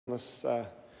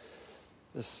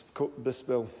this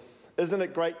bill. Isn't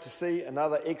it great to see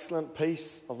another excellent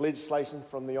piece of legislation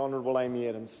from the Honourable Amy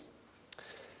Adams?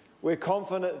 We're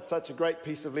confident it's such a great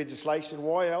piece of legislation.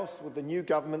 Why else would the new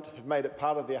government have made it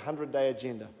part of their 100-day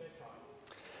agenda?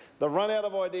 They've run out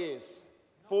of ideas.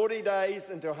 40 days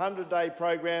into a 100-day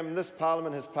program, this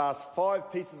parliament has passed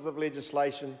 5 pieces of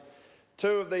legislation. 2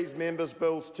 of these members'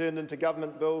 bills turned into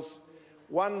government bills.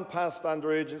 1 passed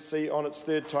under urgency on its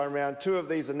 3rd time round. 2 of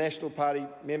these are National Party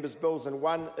members' bills and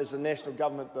 1 is a national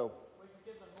government bill.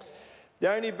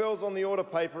 The only bills on the order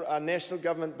paper are national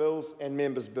government bills and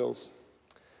members' bills.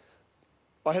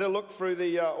 I had a look through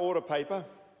the order paper.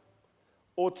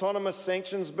 Autonomous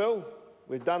Sanctions Bill.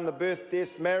 We've done the Birth,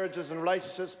 Deaths, Marriages and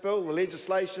Relationships Bill, the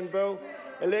Legislation Bill,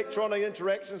 Electronic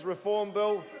Interactions Reform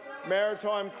Bill,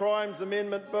 Maritime Crimes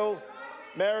Amendment Bill,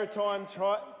 Maritime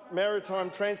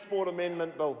Transport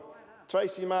Amendment Bill.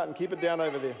 Tracy Martin, keep it down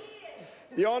over there.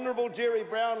 The Honourable Jerry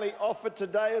Brownlee offered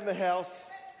today in the House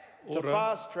to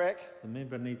fast-track— The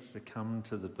member needs to come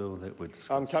to the bill that we're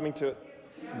discussing. I'm coming to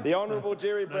it. The Honourable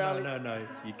Jerry Brownlee— No,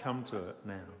 you come to it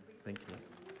now. Thank you.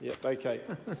 Yep, okay.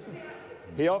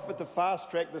 He offered to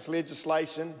fast-track this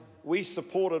legislation. We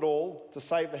support it all to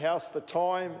save the House the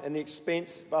time and the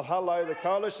expense, but hello, the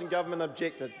coalition government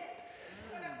objected.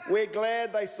 We're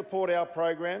glad they support our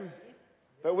program,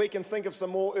 but we can think of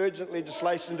some more urgent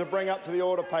legislation to bring up to the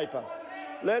order paper.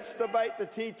 Let's debate the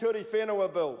Te Turi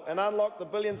Whenua Bill and unlock the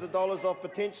billions of dollars of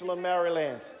potential in Maori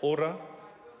land. Order.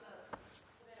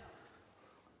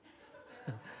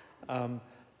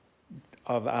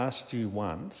 I've asked you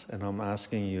once, and I'm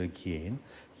asking you again.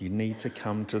 You need to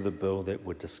come to the bill that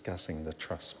we're discussing, the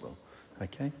trust bill.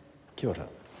 Okay? Kia ora.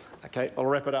 Okay, I'll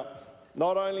wrap it up.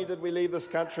 Not only did we leave this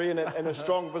country in a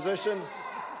strong position—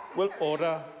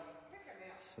 Order.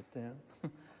 Sit down.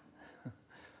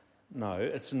 No,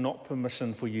 it's not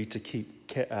permission for you to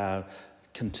keep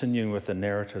continuing with the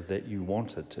narrative that you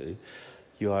wanted to.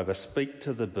 You either speak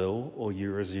to the bill or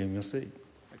you resume your seat.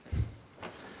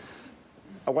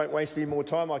 I won't waste any more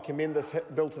time. I commend this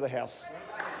bill to the House.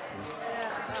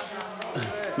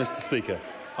 Mr Speaker.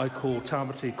 I call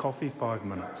Tamati Coffee 5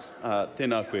 minutes.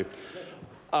 Tēnā koe.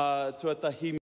 Tuatahi